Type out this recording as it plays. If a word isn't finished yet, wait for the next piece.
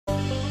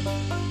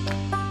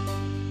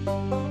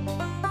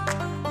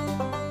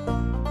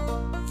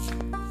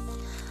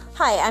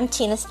Hi, I'm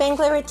Tina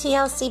Spangler with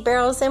TLC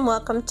Barrels, and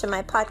welcome to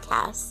my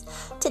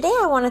podcast. Today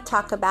I want to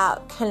talk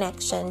about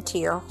connection to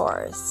your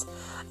horse.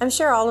 I'm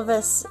sure all of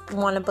us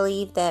want to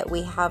believe that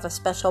we have a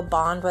special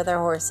bond with our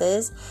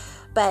horses,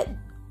 but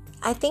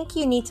I think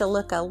you need to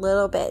look a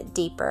little bit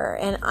deeper.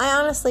 And I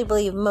honestly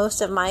believe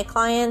most of my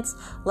clients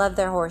love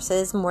their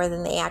horses more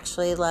than they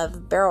actually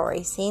love barrel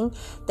racing,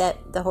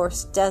 that the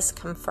horse does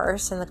come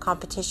first and the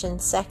competition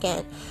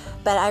second.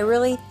 But I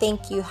really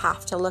think you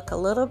have to look a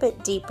little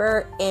bit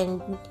deeper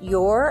in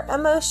your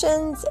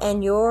emotions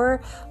and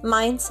your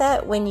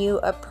mindset when you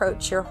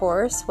approach your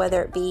horse,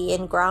 whether it be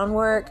in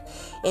groundwork,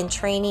 in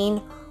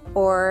training,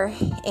 or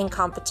in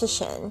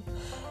competition.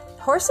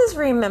 Horses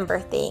remember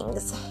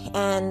things,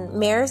 and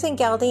mares and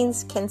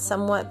geldings can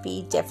somewhat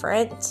be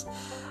different.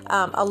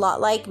 A lot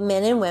like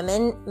men and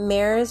women,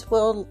 mares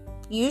will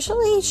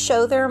usually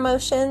show their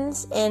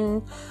emotions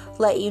and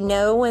let you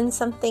know when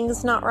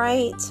something's not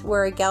right,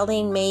 where a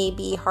gelding may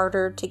be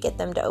harder to get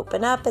them to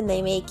open up and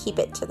they may keep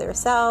it to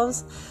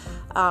themselves.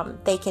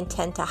 They can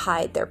tend to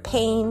hide their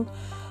pain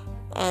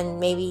and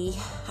maybe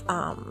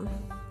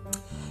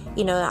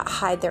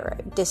hide their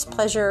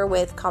displeasure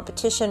with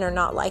competition or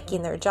not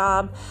liking their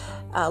job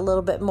a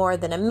little bit more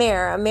than a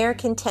mare. A mare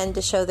can tend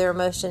to show their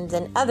emotions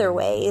in other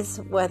ways,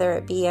 whether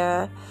it be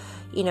a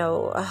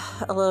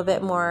little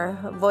bit more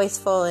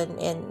voiceful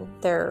in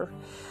their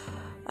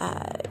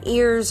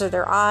ears or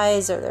their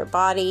eyes or their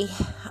body,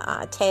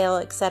 tail,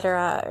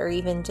 etc., or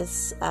even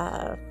just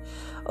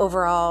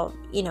overall,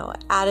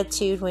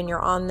 attitude when you're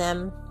on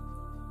them.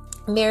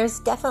 Mares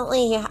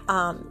definitely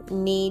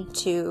need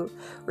to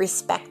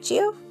respect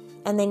you,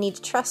 and they need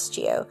to trust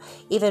you,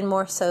 even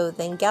more so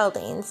than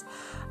geldings.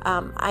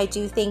 I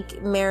do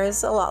think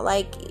mares, a lot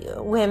like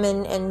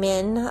women and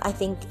men, I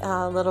think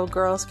little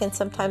girls can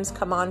sometimes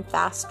come on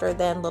faster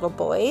than little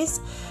boys.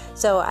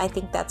 So I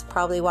think that's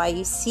probably why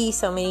you see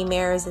so many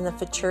mares in the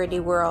futurity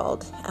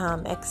world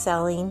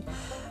excelling.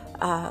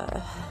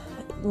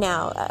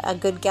 Now, a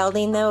good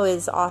gelding, though,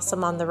 is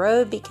awesome on the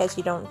road because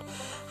you don't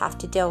have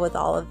to deal with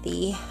all of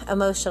the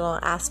emotional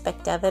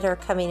aspect of it, or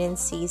coming in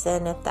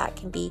season, if that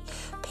can be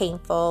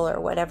painful or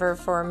whatever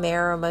for a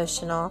mare,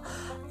 emotional.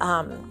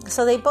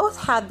 So they both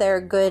have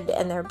their good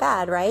and their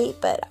bad, right?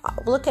 But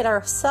look at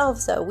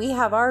ourselves, though. We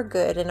have our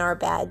good and our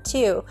bad,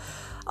 too.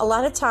 A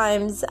lot of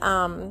times,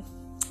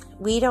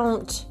 we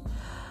don't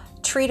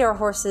treat our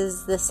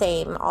horses the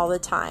same all the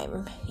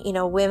time.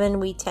 Women,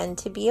 we tend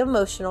to be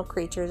emotional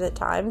creatures at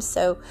times.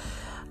 So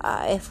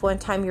if one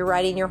time you're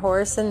riding your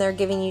horse and they're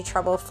giving you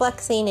trouble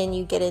flexing and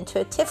you get into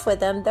a tiff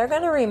with them, they're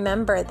going to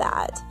remember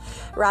that,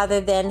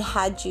 rather than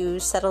had you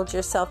settled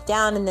yourself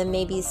down and then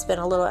maybe spent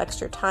a little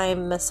extra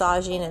time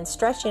massaging and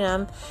stretching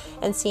them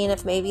and seeing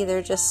if maybe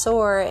they're just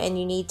sore and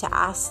you need to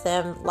ask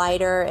them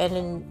lighter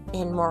and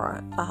in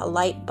more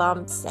light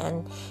bumps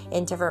and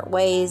in different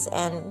ways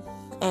and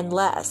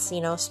less,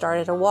 start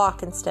at a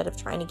walk instead of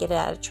trying to get it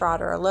at a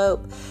trot or a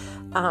lope.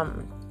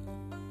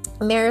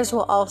 Mares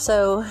will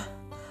also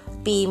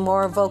be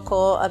more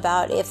vocal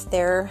about if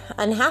they're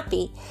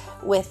unhappy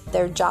with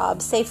their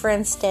job. Say, for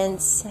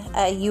instance,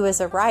 you as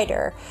a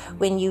rider,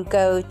 when you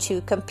go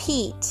to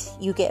compete,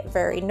 you get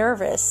very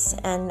nervous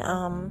and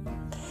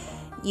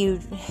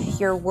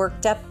you're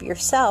worked up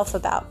yourself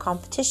about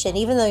competition,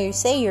 even though you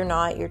say you're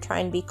not, you're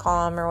trying to be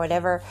calm or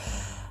whatever.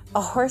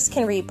 A horse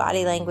can read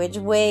body language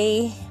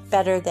way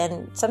better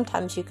than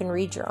sometimes you can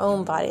read your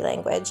own body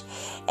language.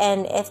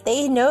 And if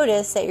they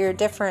notice that you're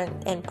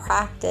different in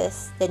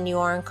practice than you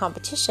are in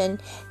competition,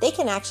 they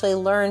can actually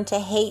learn to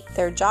hate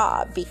their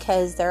job,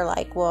 because they're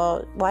like,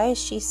 well, why is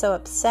she so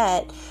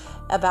upset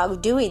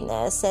about doing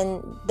this?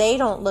 And they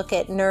don't look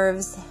at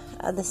nerves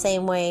the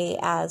same way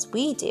as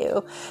we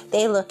do.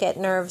 They look at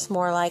nerves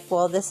more like,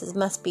 well,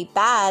 must be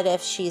bad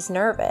if she's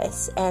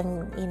nervous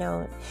and,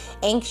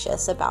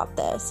 anxious about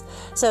this.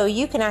 So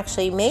you can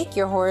actually make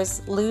your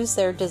horse lose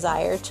their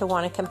desire to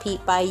want to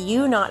compete by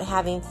you not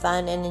having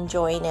fun and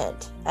enjoying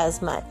it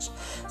as much.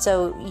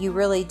 So you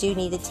really do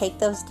need to take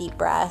those deep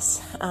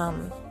breaths,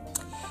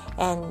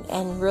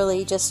 and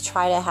really just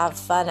try to have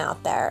fun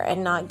out there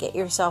and not get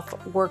yourself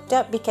worked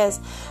up, because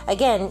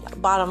again,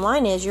 bottom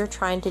line is you're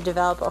trying to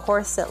develop a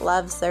horse that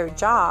loves their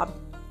job.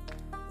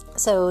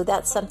 So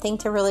that's something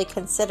to really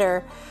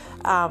consider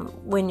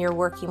when you're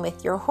working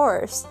with your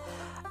horse.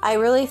 I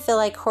really feel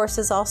like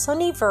horses also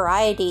need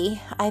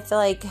variety. I feel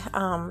like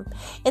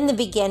in the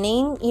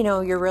beginning,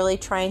 you're really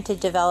trying to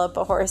develop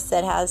a horse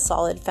that has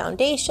solid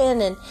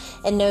foundation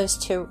and knows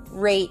to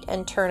rate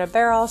and turn a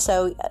barrel.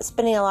 So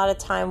spending a lot of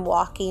time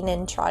walking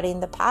and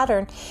trotting the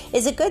pattern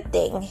is a good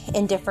thing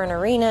in different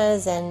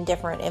arenas and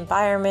different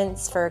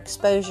environments for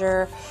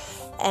exposure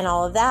and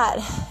all of that.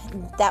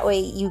 That way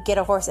you get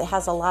a horse that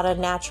has a lot of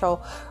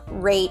natural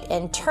rate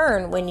and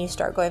turn when you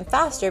start going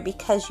faster,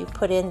 because you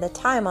put in the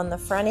time on the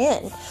front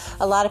end.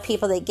 A lot of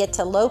people that get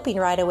to loping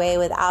right away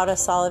without a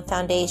solid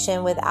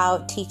foundation,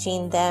 without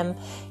teaching them,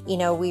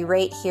 we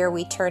rate here,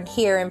 we turn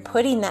here, and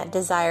putting that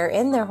desire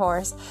in their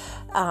horse,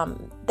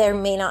 they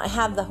may not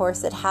have the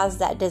horse that has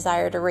that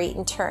desire to rate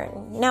and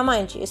turn. Now,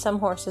 mind you, some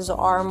horses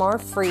are more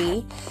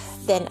free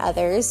than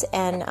others,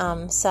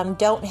 and some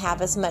don't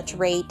have as much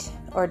rate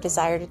or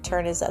desire to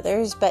turn as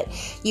others, but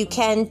you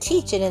can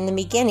teach it in the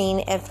beginning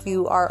if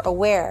you are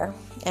aware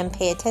and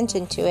pay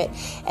attention to it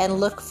and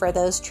look for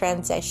those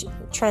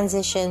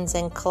transitions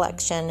and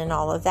collection and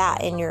all of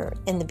that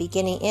in the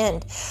beginning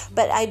end.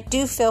 But I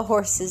do feel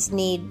horses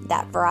need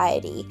that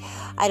variety.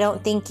 I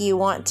don't think you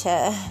want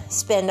to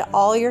spend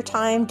all your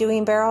time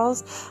doing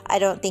barrels. I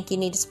don't think you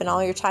need to spend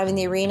all your time in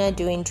the arena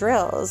doing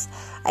drills.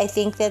 I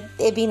think that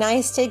it'd be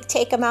nice to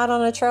take them out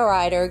on a trail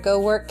ride, or go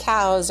work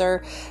cows,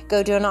 or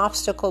go do an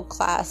obstacle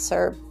class,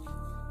 or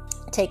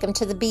take them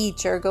to the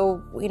beach, or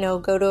go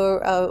to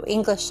a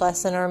English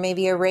lesson, or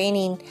maybe a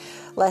reining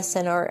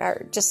lesson,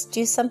 or just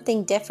do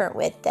something different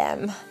with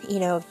them,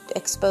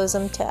 expose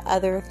them to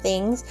other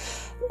things.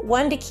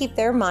 One, to keep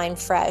their mind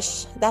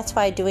fresh. That's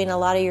why doing a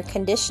lot of your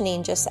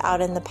conditioning just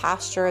out in the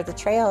pasture or the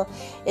trail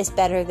is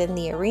better than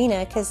the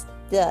arena, because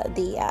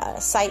the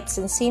sights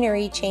and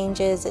scenery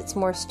changes. It's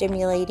more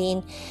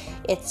stimulating.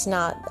 It's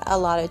not a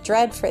lot of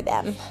dread for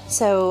them.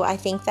 So I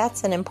think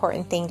that's an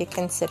important thing to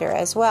consider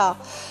as well.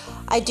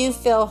 I do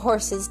feel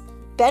horses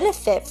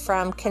benefit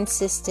from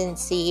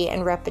consistency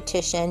and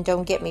repetition,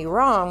 don't get me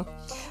wrong,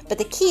 but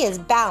the key is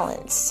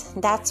balance.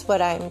 That's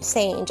what I'm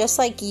saying. Just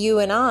like you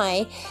and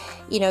I,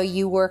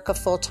 you work a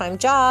full-time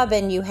job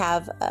and you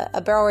have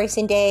a barrel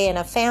racing day and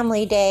a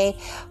family day.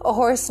 A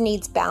horse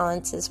needs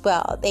balance as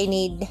well. They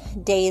need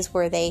days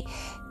where they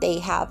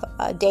have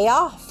a day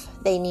off.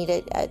 They need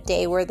a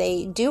day where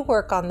they do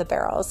work on the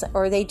barrels,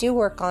 or they do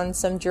work on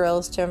some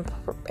drills to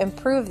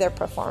improve their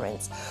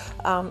performance.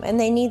 And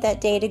they need that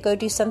day to go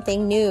do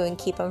something new and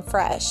keep them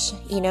fresh,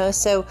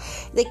 So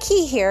the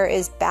key here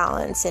is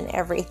balance in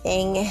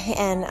everything.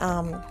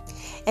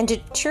 And to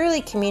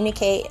truly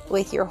communicate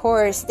with your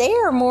horse, they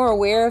are more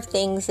aware of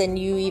things than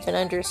you even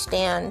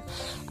understand.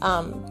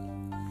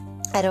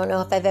 I don't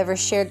know if I've ever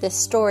shared this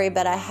story,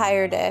 but I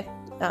hired a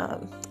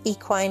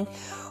equine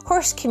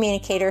horse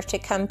communicator to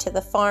come to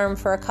the farm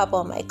for a couple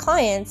of my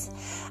clients.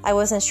 I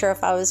wasn't sure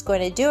if I was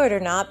going to do it or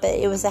not, but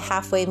it was a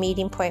halfway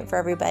meeting point for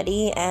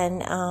everybody,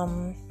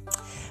 and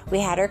we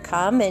had her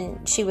come,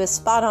 and she was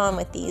spot on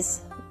with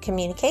these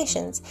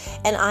communications.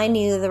 And I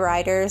knew the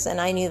riders and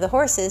I knew the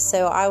horses,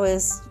 so I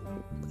was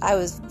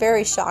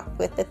very shocked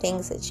with the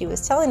things that she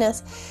was telling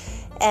us.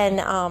 And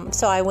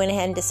so I went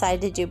ahead and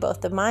decided to do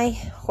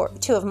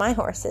two of my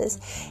horses,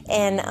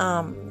 and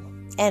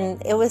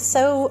it was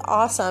so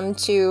awesome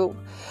to.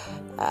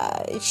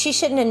 She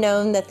shouldn't have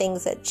known the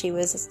things that she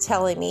was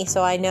telling me,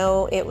 so I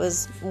know it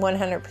was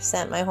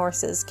 100% my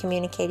horses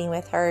communicating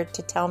with her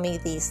to tell me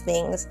these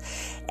things.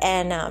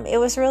 And it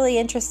was really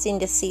interesting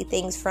to see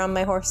things from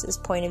my horses'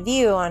 point of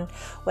view on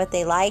what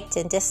they liked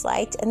and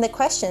disliked, and the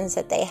questions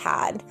that they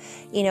had.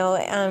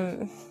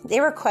 They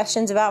were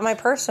questions about my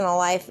personal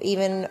life,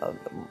 even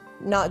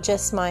not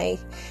just my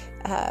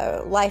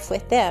life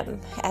with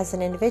them as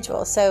an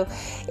individual. So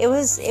it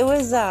was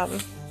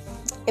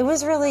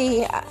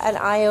really an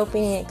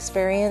eye-opening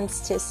experience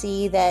to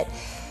see that,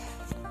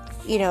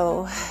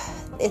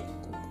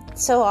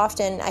 so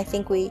often I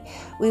think we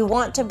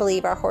want to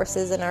believe our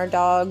horses and our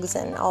dogs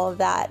and all of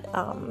that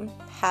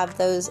have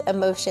those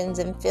emotions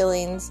and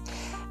feelings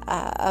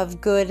of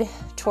good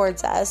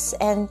towards us.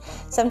 And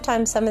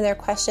sometimes some of their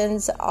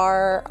questions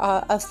are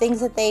of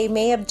things that they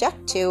may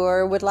object to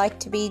or would like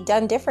to be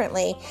done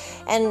differently.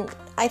 And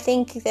I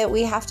think that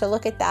we have to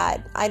look at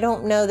that. I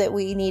don't know that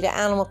we need an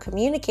animal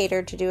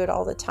communicator to do it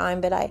all the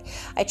time, but I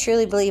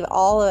truly believe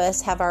all of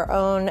us have our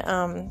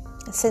own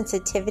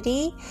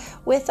sensitivity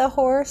with a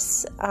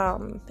horse,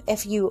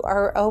 if you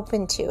are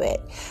open to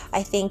it.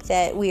 I think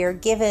that we are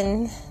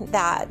given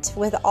that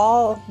with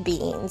all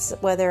beings,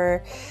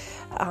 whether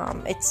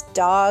it's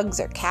dogs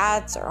or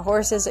cats or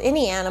horses or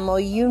any animal.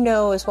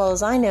 As well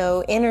as I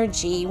know,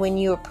 energy when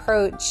you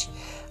approach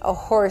a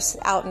horse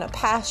out in a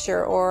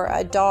pasture or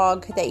a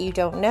dog that you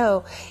don't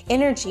know,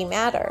 energy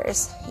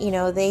matters.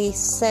 They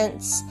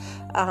sense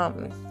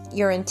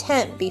your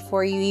intent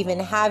before you even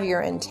have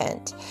your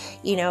intent.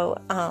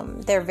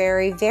 They're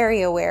very,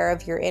 very aware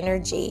of your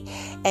energy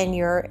and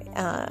your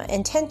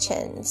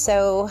intention.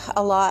 So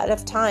a lot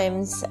of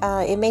times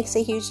it makes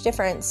a huge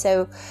difference.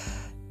 So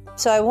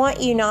I want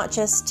you not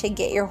just to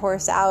get your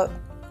horse out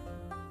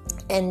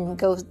and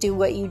go do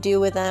what you do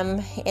with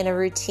them in a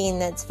routine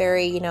that's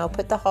very,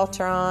 put the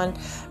halter on,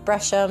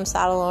 brush them,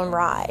 saddle them,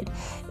 ride,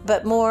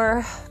 but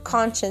more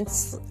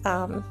conscious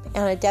on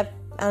a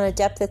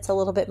depth that's a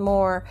little bit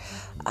more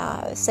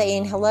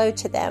saying hello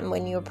to them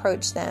when you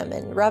approach them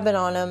and rubbing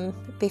on them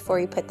before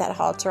you put that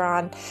halter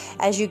on.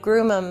 As you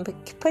groom them,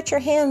 put your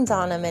hands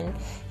on them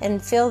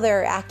and feel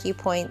their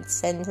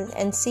acupoints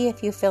and see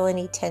if you feel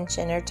any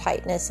tension or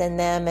tightness in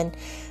them, and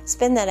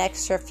spend that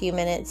extra few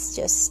minutes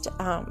just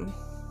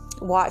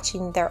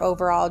watching their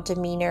overall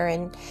demeanor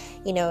and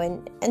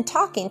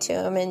talking to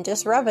them and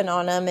just rubbing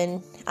on them.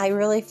 And I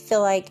really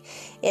feel like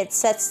it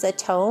sets the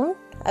tone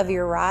of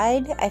your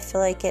ride. I feel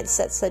like it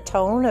sets the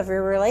tone of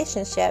your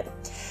relationship.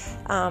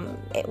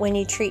 when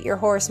you treat your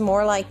horse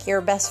more like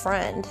your best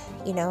friend,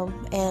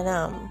 and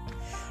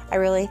I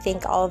really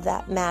think all of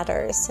that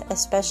matters,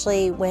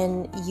 especially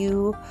when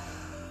you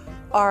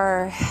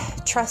are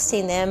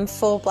trusting them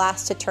full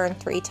blast to turn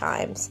 3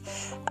 times.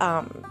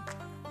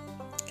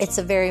 It's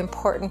a very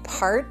important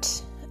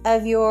part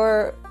of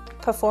your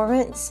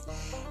performance,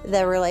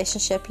 the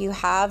relationship you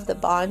have, the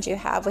bond you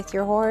have with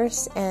your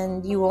horse,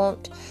 and you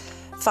won't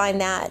find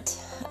that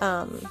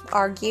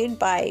argued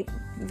by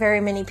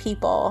very many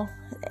people.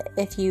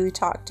 If you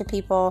talk to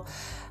people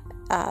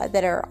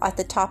that are at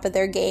the top of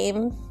their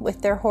game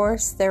with their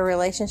horse, their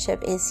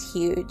relationship is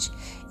huge.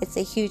 It's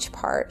a huge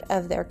part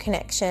of their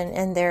connection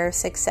and their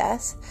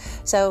success.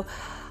 So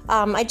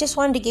I just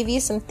wanted to give you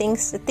some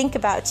things to think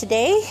about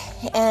today,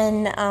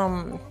 and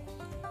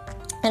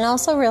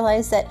also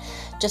realize that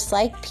just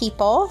like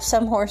people,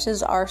 some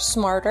horses are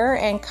smarter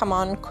and come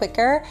on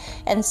quicker,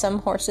 and some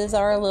horses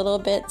are a little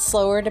bit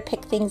slower to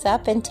pick things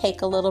up and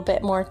take a little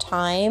bit more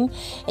time,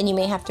 and you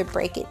may have to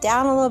break it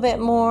down a little bit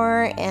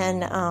more.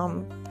 And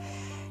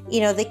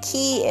the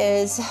key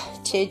is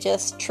to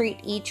just treat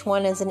each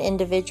one as an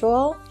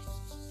individual,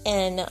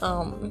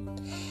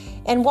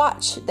 and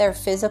watch their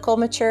physical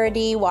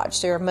maturity,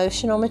 watch their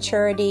emotional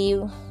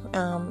maturity,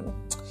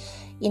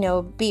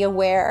 be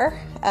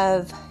aware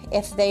of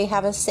if they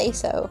have a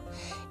say-so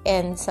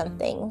in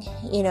something.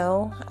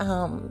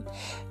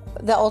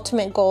 The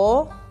ultimate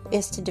goal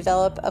is to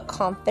develop a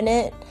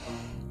confident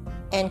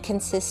and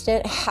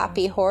consistent,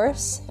 happy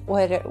horse,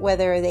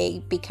 whether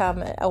they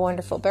become a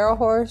wonderful barrel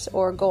horse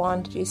or go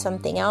on to do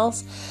something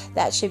else.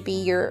 That should be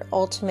your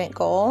ultimate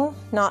goal.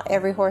 Not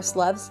every horse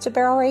loves to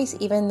barrel race,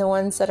 even the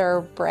ones that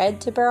are bred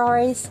to barrel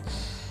race.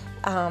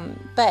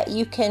 But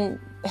you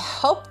can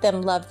help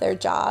them love their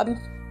job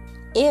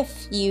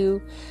if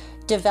you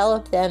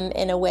develop them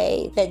in a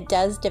way that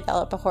does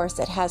develop a horse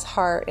that has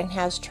heart and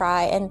has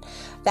try. And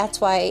that's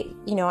why,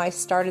 I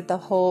started the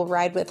whole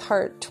Ride with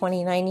Heart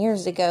 29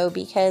 years ago,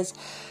 because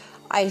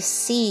I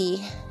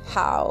see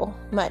how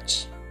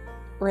much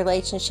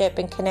relationship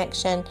and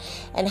connection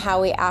and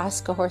how we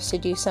ask a horse to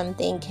do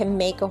something can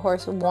make a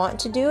horse want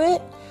to do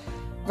it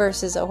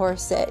versus a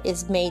horse that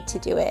is made to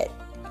do it.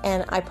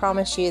 And I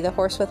promise you, the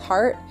horse with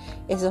heart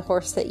is a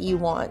horse that you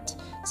want.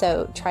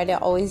 So try to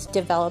always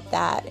develop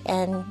that.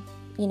 And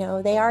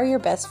they are your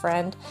best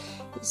friend.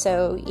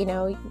 So,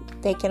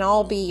 they can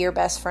all be your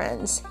best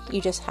friends. You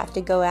just have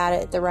to go at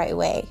it the right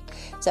way.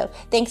 So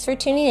thanks for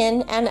tuning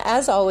in. And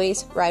as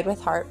always, ride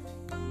with heart.